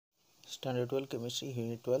Standard 12 Chemistry,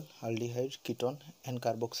 Unit 12, Aldehyde, Ketone and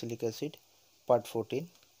Carboxylic Acid, Part 14.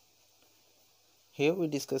 Here we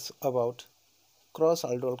discuss about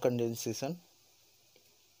cross-aldol condensation.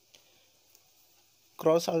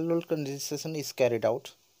 Cross-aldol condensation is carried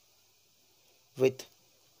out with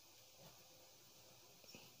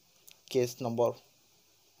case number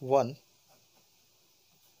 1.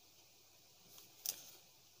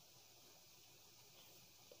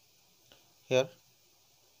 Here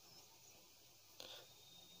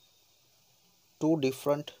two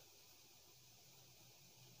different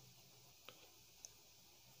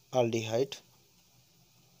aldehyde,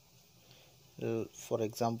 for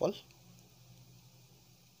example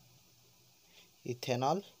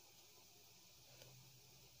ethanol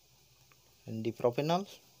and dipropanol,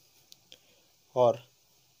 or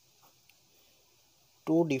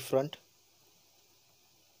two different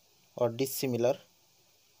or dissimilar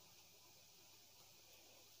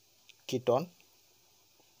ketone,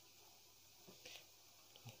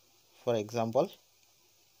 for example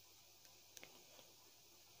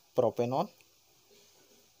propanol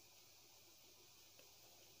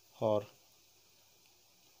or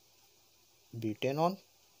butanol.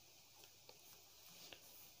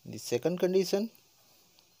 The second condition,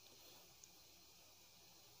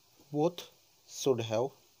 both should have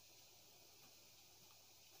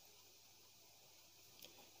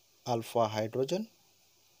alpha hydrogen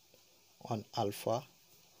on alpha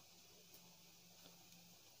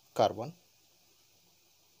carbon.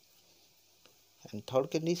 And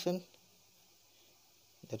third condition,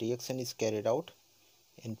 the reaction is carried out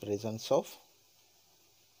in presence of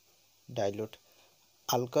dilute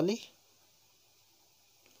alkali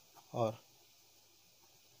or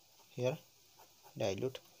here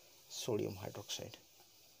dilute sodium hydroxide.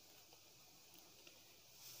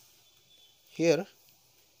 Here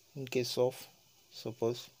in case of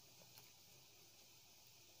suppose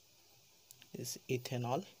this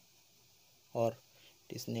ethanol, or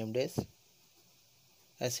it is named as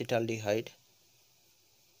acetaldehyde,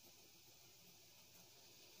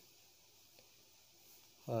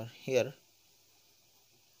 or here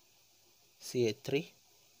CH3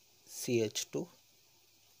 CH2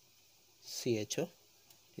 CHO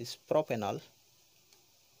is propanol.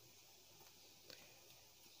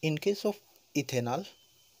 In case of ethanol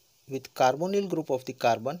with carbonyl group of the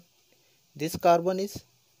carbon, this carbon is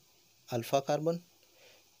alpha carbon,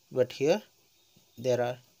 but here there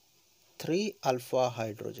are 3 alpha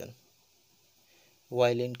hydrogen,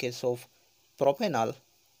 while in case of propanol,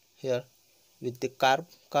 here with the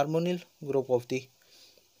carbonyl group of the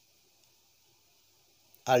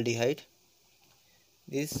aldehyde,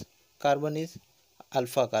 this carbon is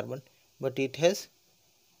alpha carbon, but it has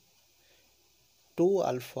 2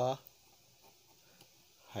 alpha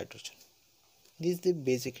hydrogen. This is the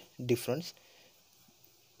basic difference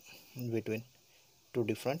between two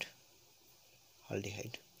different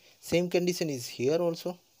aldehyde. Same condition is here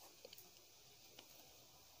also.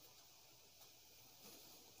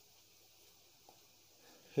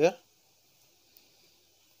 Here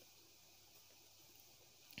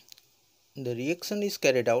the reaction is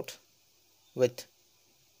carried out with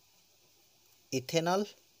ethanol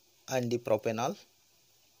and the propanol.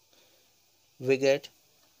 We get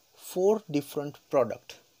 4 different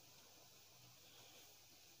products,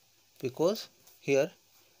 because here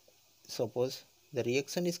suppose the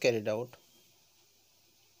reaction is carried out,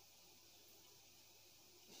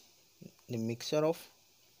 the mixture of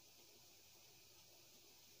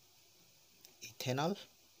ethanol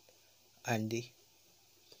and the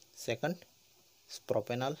second is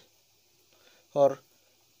propanol or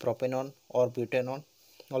propanol or butanol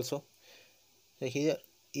also. So here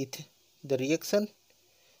the reaction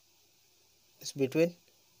is between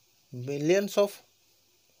millions of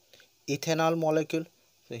ethanol molecule.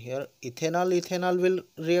 So here ethanol will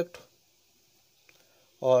react,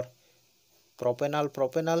 or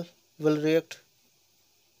propanol will react,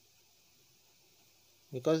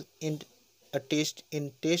 because in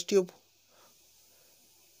test tube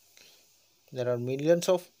there are millions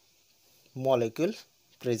of molecules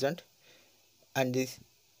present. And this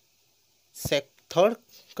third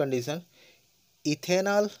condition,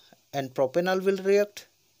 ethanol and propanol will react,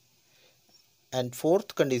 and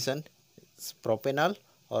fourth condition is propanol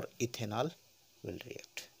or ethanol will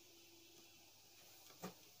react.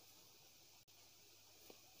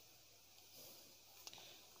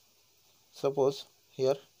 Suppose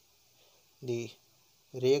here the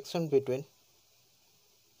reaction between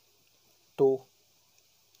two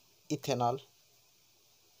ethanol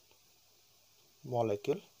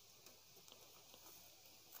molecule,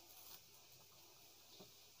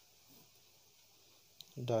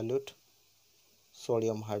 dilute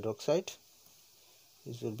sodium hydroxide.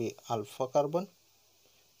 This will be alpha carbon,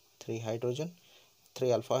 3 hydrogen,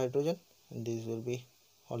 3 alpha hydrogen, and this will be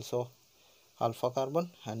also alpha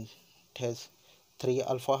carbon and it has 3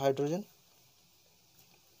 alpha hydrogen.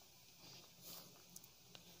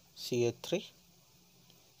 CH3,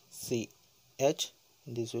 CH,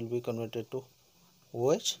 this will be converted to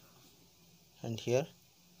OH, and here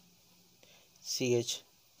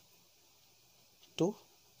CH2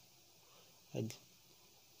 and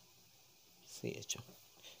CHO.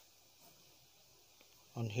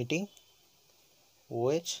 On heating,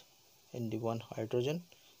 OH and the one hydrogen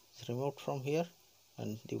is removed from here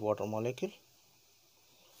and the water molecule.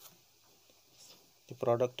 The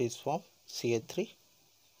product is formed CH3,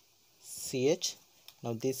 CH.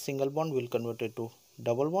 Now this single bond will convert it to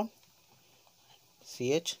double bond,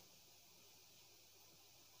 CH,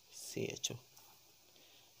 CHO.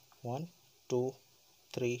 1, 2,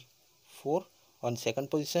 3, 4. On second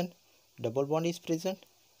position, double bond is present.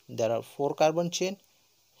 There are 4 carbon chain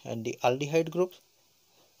and the aldehyde group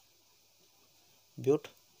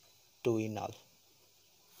but-2-enol.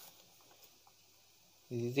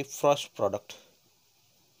 This is the first product,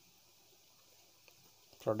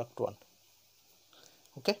 product 1.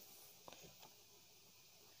 Okay.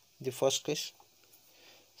 The first case,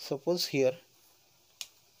 suppose here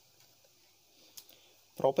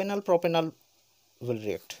propanol will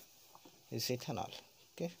react is ethanol.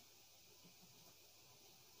 Okay.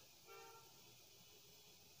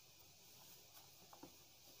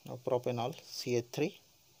 Now propanol CH3,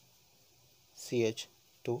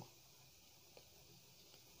 CH2,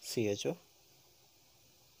 CHO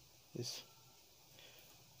is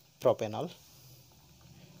propanol,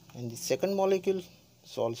 and the second molecule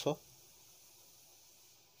is also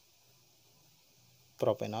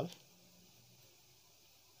propanol.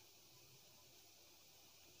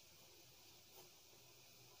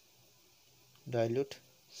 Dilute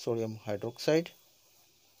sodium hydroxide.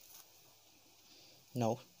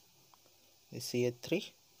 Now the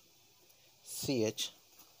CH3,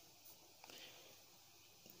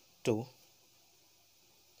 CH2,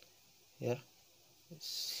 here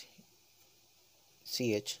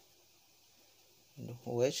CH and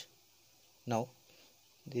OH. Now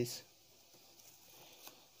this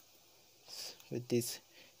with this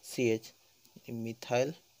CH, the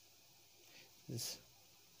methyl is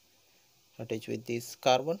attached with this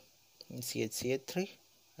carbon, CH3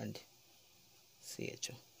 and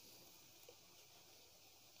CHO.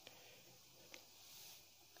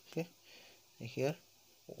 Okay, here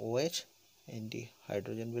OH and the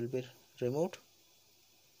hydrogen will be removed,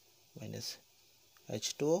 minus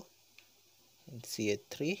H2O and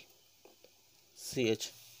CH3,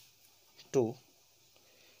 CH2,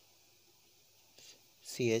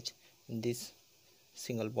 CH, and this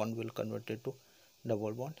single bond will convert it to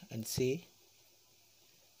double bond and CH3,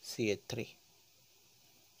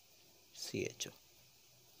 CHO.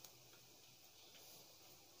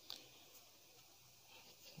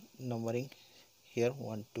 Numbering here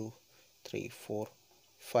 1, 2, 3, 4,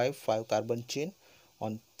 5 carbon chain.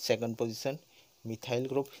 On second position, methyl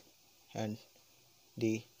group and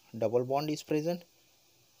the double bond is present.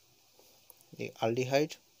 The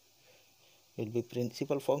aldehyde will be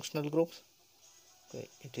principal functional groups. Okay,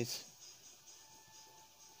 it is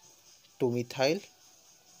 2 methyl,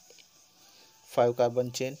 5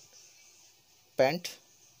 carbon chain, pent,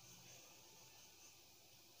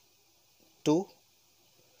 2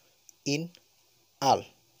 in all.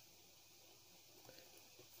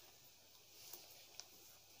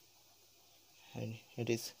 And it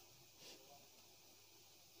is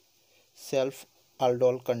self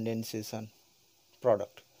aldol condensation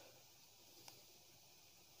product.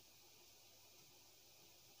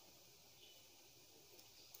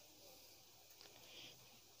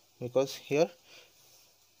 Because here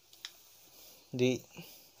the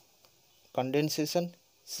condensation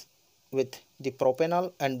with the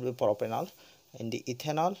propanol and the propanol and the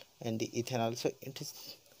ethanol and the ethanol, so it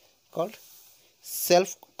is called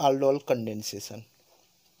self aldol condensation.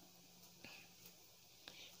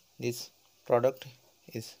 This product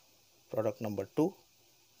is product number 2.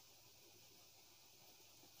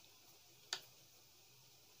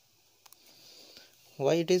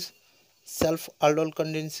 Why it is self aldol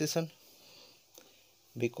condensation?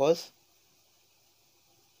 Because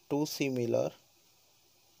 2 similar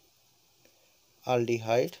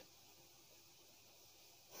aldehyde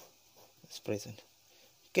is present.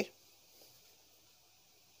 Okay.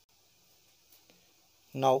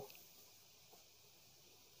 Now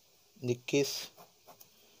the case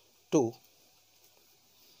 2,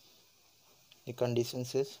 the condition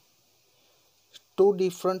says two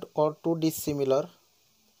different or two dissimilar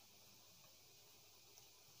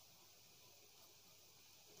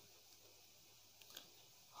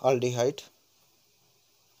aldehyde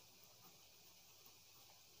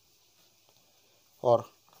or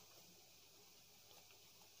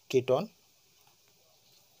ketone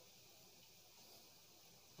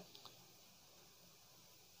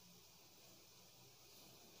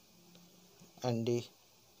and the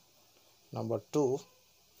number 2,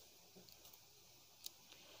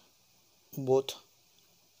 both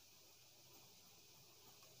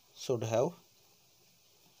should have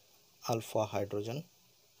alpha hydrogen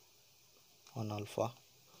on alpha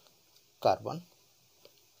carbon.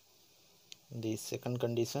 The second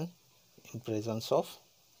condition, in presence of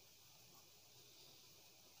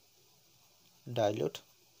dilute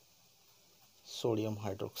sodium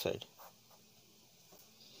hydroxide.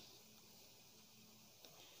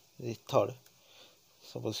 The third,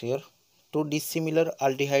 suppose here two dissimilar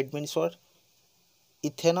aldehyde means what?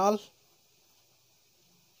 Ethanol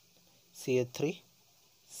CH3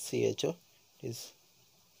 CHO is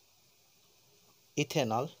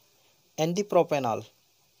ethanol and the propanol,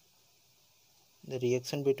 the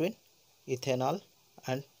reaction between ethanol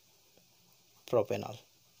and propanol.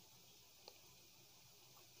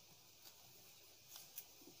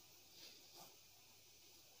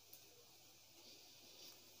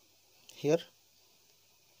 Here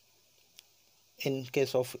in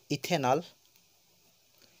case of ethanol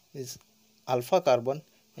is alpha carbon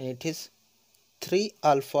and it is 3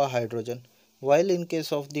 alpha hydrogen, while in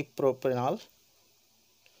case of the propanol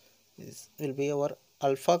this will be our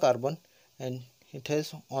alpha carbon and it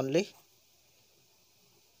has only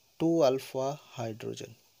 2 alpha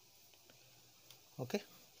hydrogen. Okay,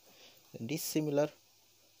 this similar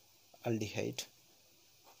aldehyde.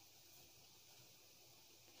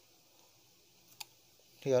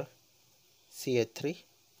 Here CH3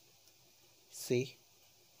 C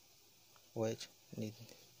OH,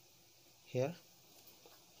 here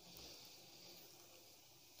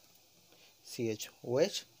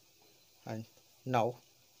CHOH, and now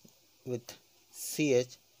with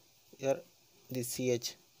CH, here the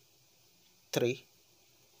CH3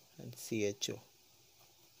 and CHO.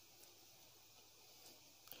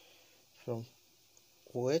 From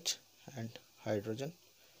OH and hydrogen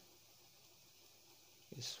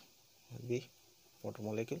this will be water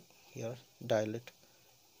molecule. Here dilute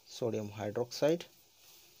sodium hydroxide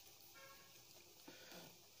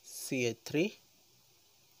CH3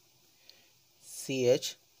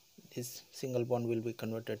 CH, this single bond will be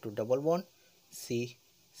converted to double bond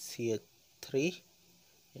CH3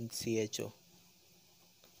 and CHO.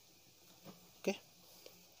 Okay,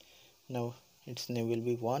 now its name will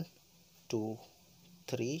be 1 2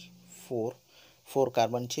 3 4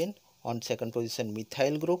 carbon chain. On second position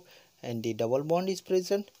methyl group and the double bond is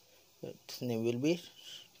present. Its name will be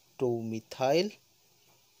 2 methyl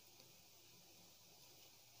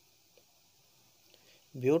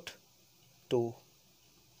but 2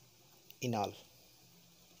 enol.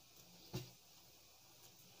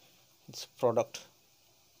 Its product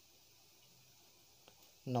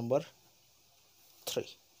number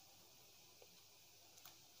 3.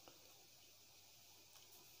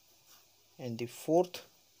 And the fourth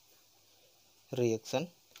reaction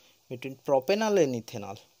between propanol and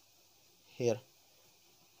ethanol, here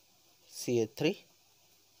CH3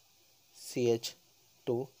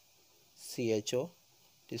 CH2 CHO,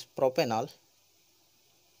 this propanol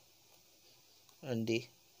and the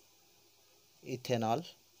ethanol,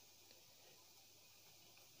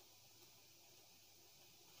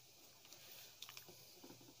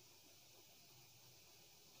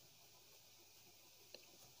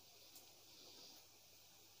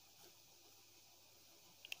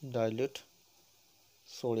 dilute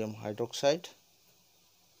sodium hydroxide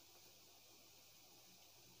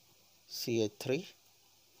CH3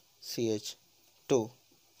 CH2,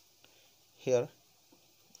 here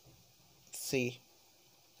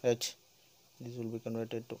CH, this will be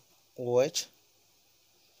converted to OH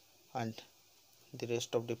and the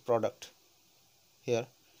rest of the product, here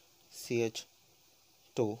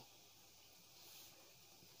CH2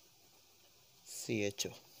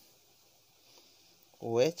 CHO,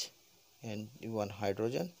 OH and one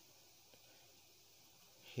hydrogen.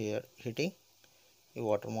 Here heating, a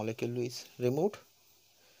water molecule is removed,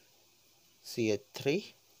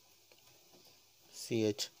 CH3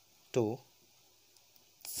 CH2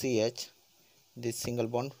 CH, this single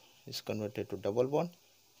bond is converted to double bond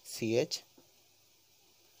CH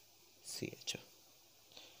CHO.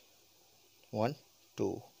 1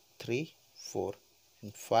 2 3 4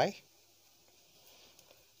 and 5.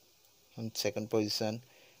 On second position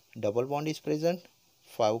double bond is present,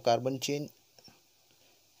 5 carbon chain,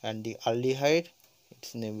 and the aldehyde,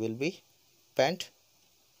 its name will be pent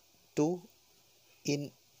 2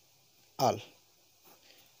 in all.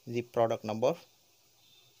 The product number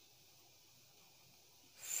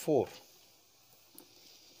 4.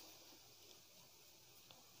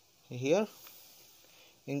 Here,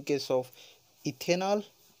 in case of ethanol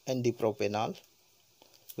and the propanol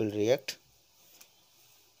will react,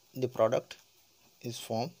 the product is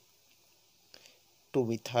formed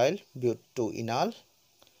 2-methyl butanol,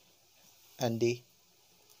 and the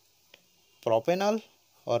propanol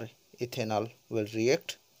or ethanol will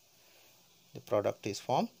react, the product is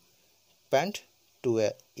formed pent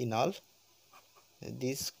 2-enol.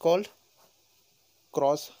 This is called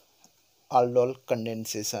cross Aldol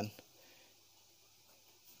condensation.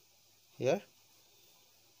 Here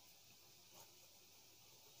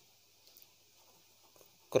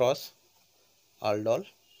cross Aldol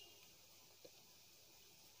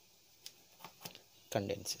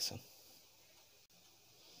condensation.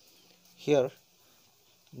 Here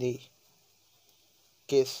the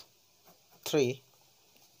case 3,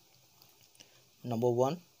 number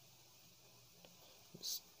 1,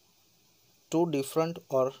 two different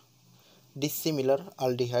or dissimilar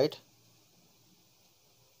aldehyde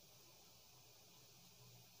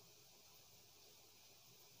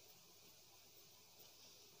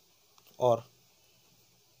or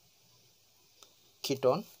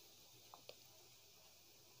ketone,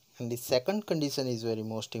 and the second condition is very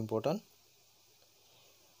most important.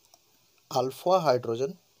 Alpha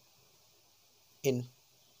hydrogen in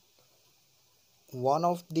one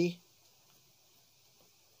of the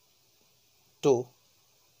two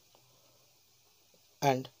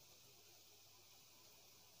and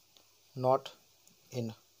not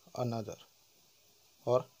in another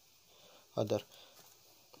or other.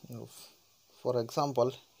 For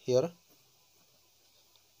example, here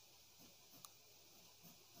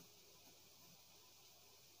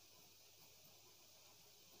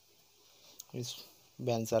is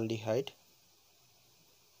benzaldehyde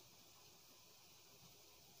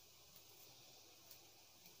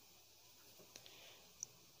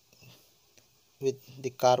with the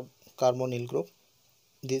carbonyl group.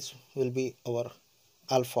 This will be our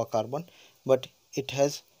alpha carbon, but it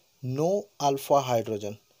has no alpha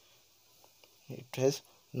hydrogen. It has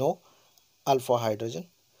no alpha hydrogen,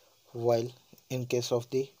 while in case of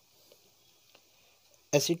the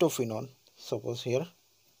acetophenone, suppose here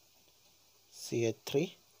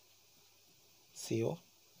CH3 CO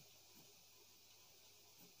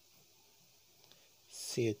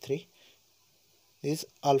CH3, this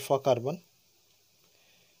alpha carbon,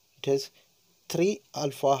 it has 3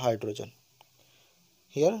 alpha hydrogen.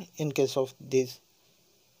 Here in case of this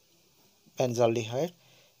benzaldehyde,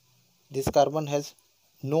 this carbon has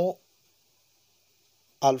no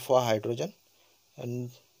alpha hydrogen,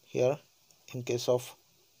 and here in case of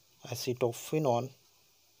acetophenone,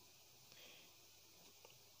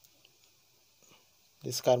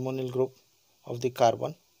 this carbonyl group of the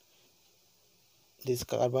carbon, this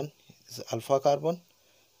carbon is alpha carbon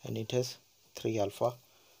and it has 3 alpha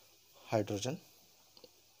hydrogen.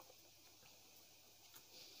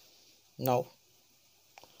 Now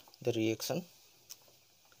the reaction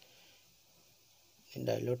in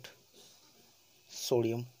dilute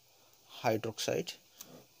sodium hydroxide.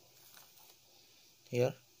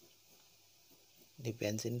 Here the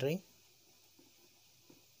benzene ring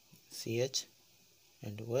CH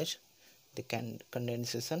and OH, the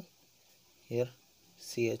condensation, here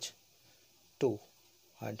CH2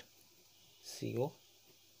 and CO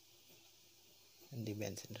and the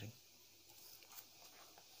benzene ring.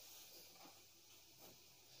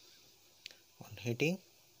 On heating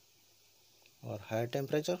or higher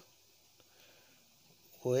temperature,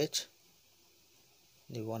 OH,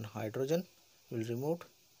 the one hydrogen will removed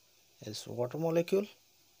as water molecule,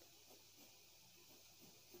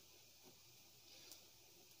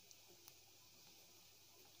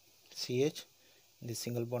 CH, the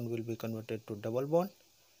single bond will be converted to double bond,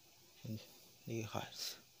 and the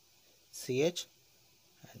CH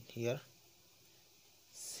and here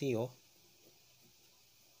CO.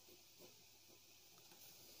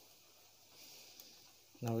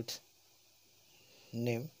 Now its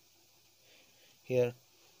name, here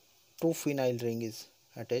 2-phenyl ring is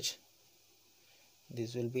attached.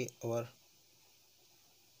 This will be our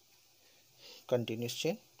continuous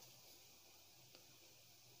chain,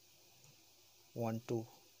 1 2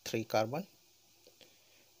 3 carbon,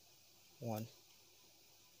 1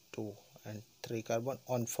 2 and 3 carbon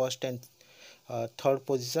on first and third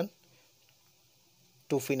position.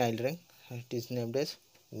 2-phenyl ring, it is named as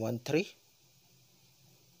 1 3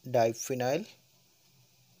 diphenyl.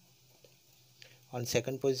 On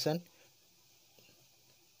second position,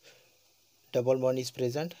 double bond is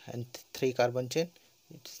present and 3 carbon chain.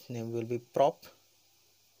 Its name will be prop.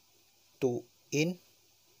 2 in,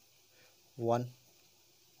 1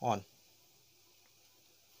 on,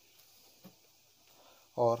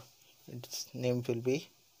 or its name will be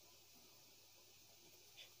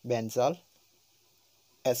benzyl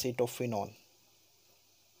acetophenone.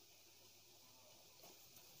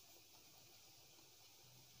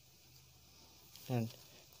 And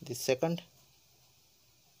the second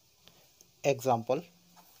example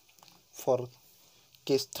for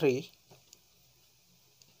case 3,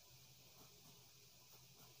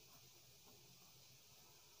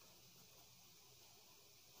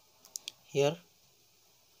 here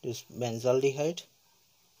this benzaldehyde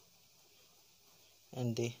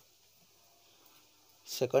and the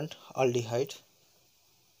second aldehyde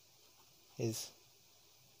is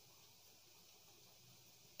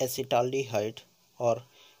acetaldehyde or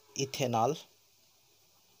ethanol.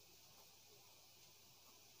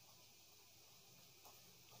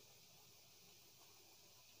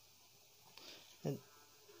 And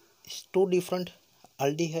it's two different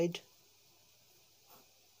aldehyde,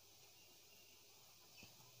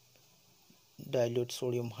 dilute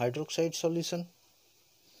sodium hydroxide solution.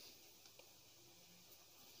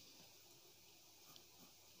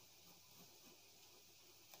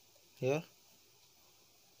 Here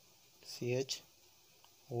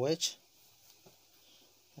CHOH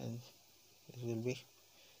and it will be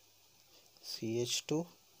CH2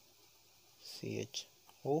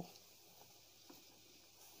 CHO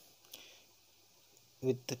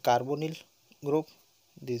with the carbonyl group.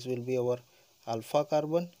 This will be our alpha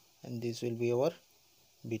carbon and this will be our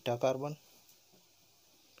beta carbon.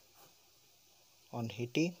 On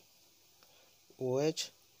heating, OH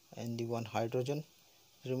and the one hydrogen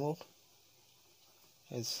removed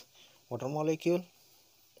is water molecule.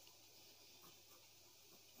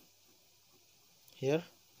 Here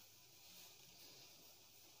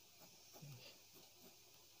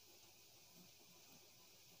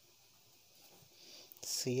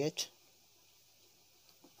CH,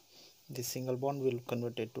 this single bond will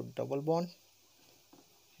convert it to double bond,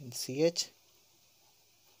 and CH,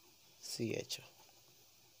 CH,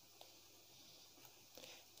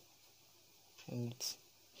 and its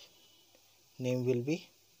name will be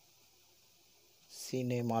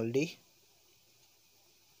C-name-aldehyde.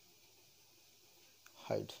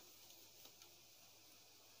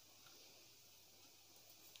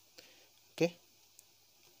 Okay,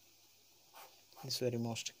 it's very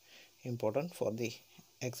most important for the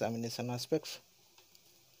examination aspects.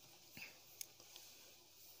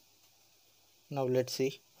 Now let's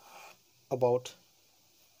see about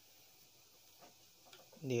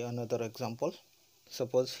the another example.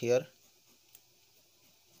 Suppose here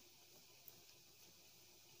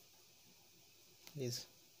is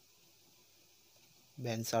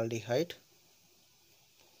benzaldehyde,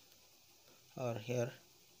 or here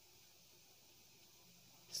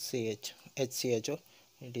HCHO,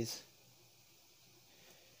 it is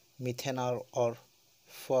methanol or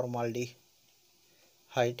formaldehyde.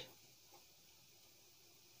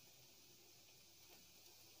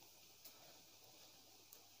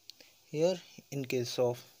 Here in case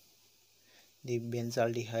of the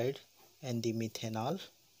benzaldehyde and the methanol,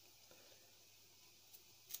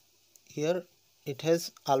 here it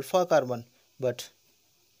has alpha carbon but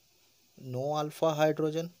no alpha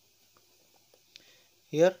hydrogen.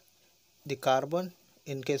 Here the carbon,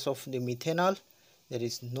 in case of the methanol there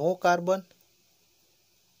is no carbon,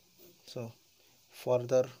 so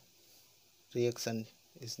further reaction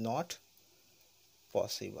is not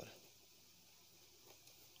possible.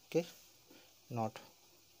 Okay, not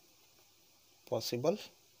possible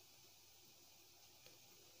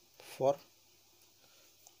for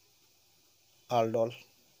Aldol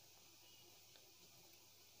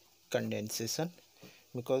condensation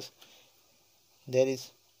because there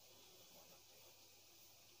is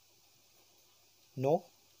no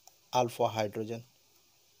alpha hydrogen.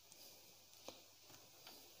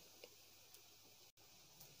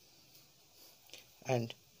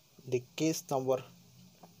 And the case number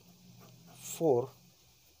 4,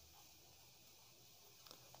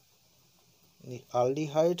 the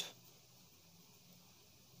aldehyde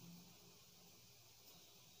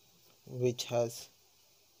which has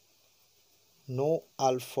no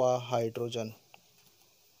alpha hydrogen.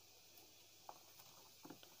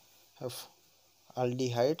 If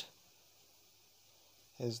aldehyde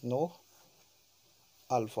has no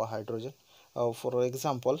alpha hydrogen, for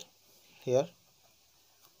example here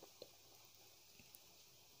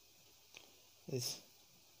is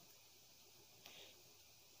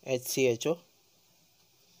HCHO,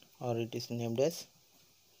 or it is named as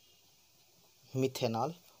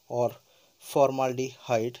methanol or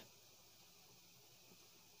formaldehyde.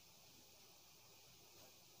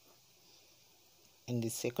 And the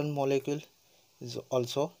second molecule is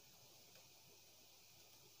also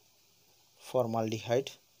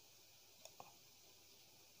formaldehyde,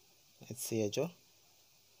 HCHO.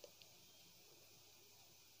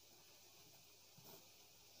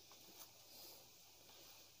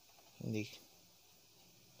 The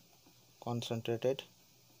concentrated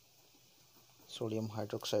sodium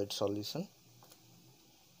hydroxide solution,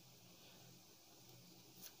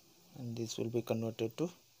 and this will be converted to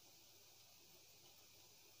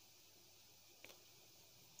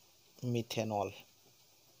methanol.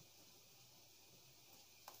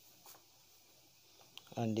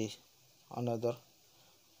 And the another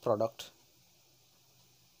product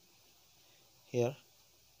here,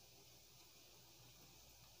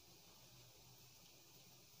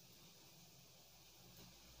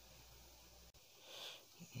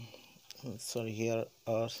 sorry, here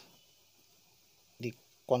are the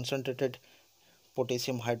concentrated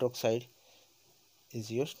potassium hydroxide is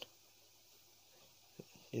used,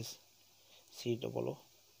 is COOK,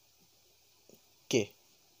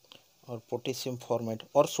 or potassium formate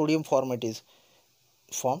or sodium formate is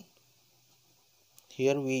formed.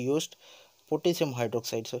 Here we used potassium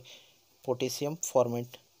hydroxide, so potassium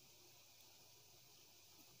formate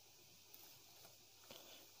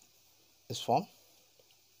is formed,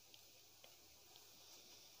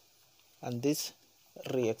 and this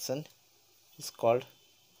reaction is called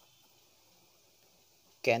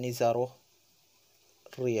Cannizzaro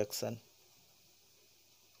reaction.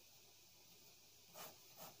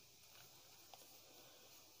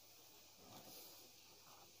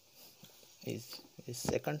 Is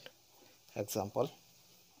second example.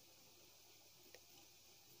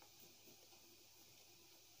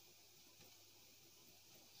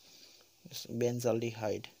 It's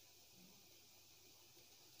benzaldehyde.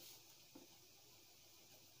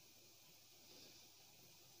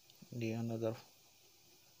 The another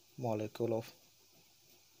molecule of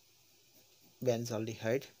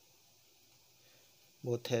benzaldehyde,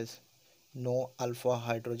 both has no alpha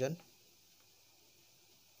hydrogen.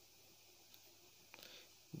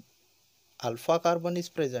 Alpha carbon is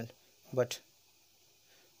present but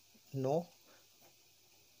no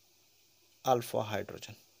alpha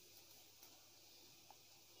hydrogen.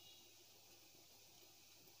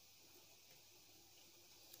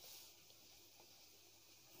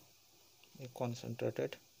 A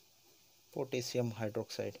concentrated potassium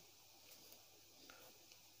hydroxide,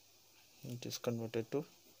 it is converted to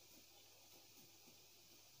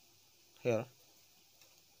here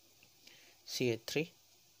CH3,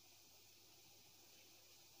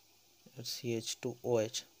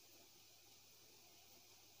 CH2OH,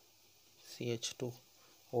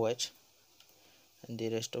 CH2OH, and the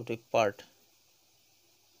rest of the part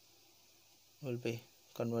will be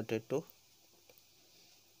converted to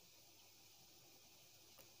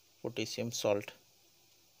potassium salt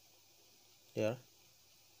here.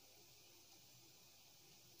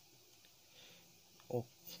 Oh,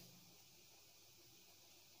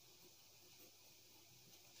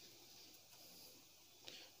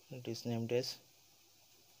 it is named as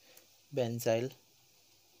benzyl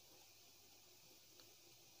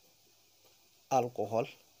alcohol,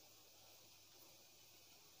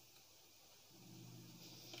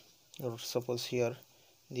 or suppose here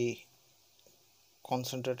the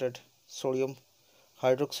concentrated sodium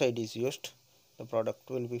hydroxide is used, the product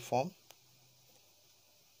will be formed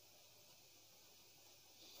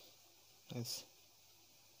as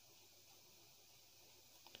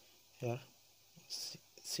here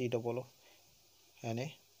COO Na,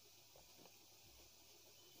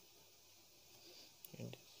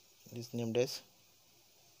 and it is named as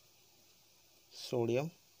sodium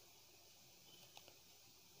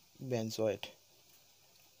benzoate.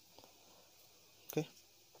 Okay,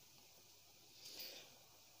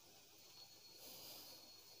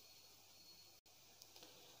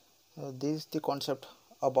 this is the concept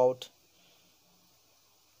about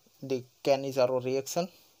the Cannizzaro reaction.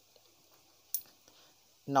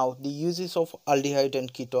 Now the uses of aldehyde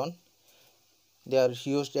and ketone, they are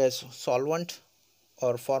used as solvent,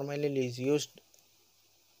 or formalin is used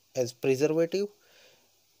as preservative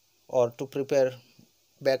or to prepare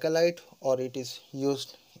bakelite, or it is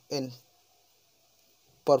used in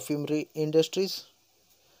perfumery industries.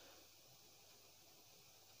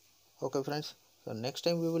 Okay friends, so next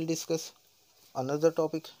time we will discuss another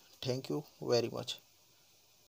topic. Thank you very much.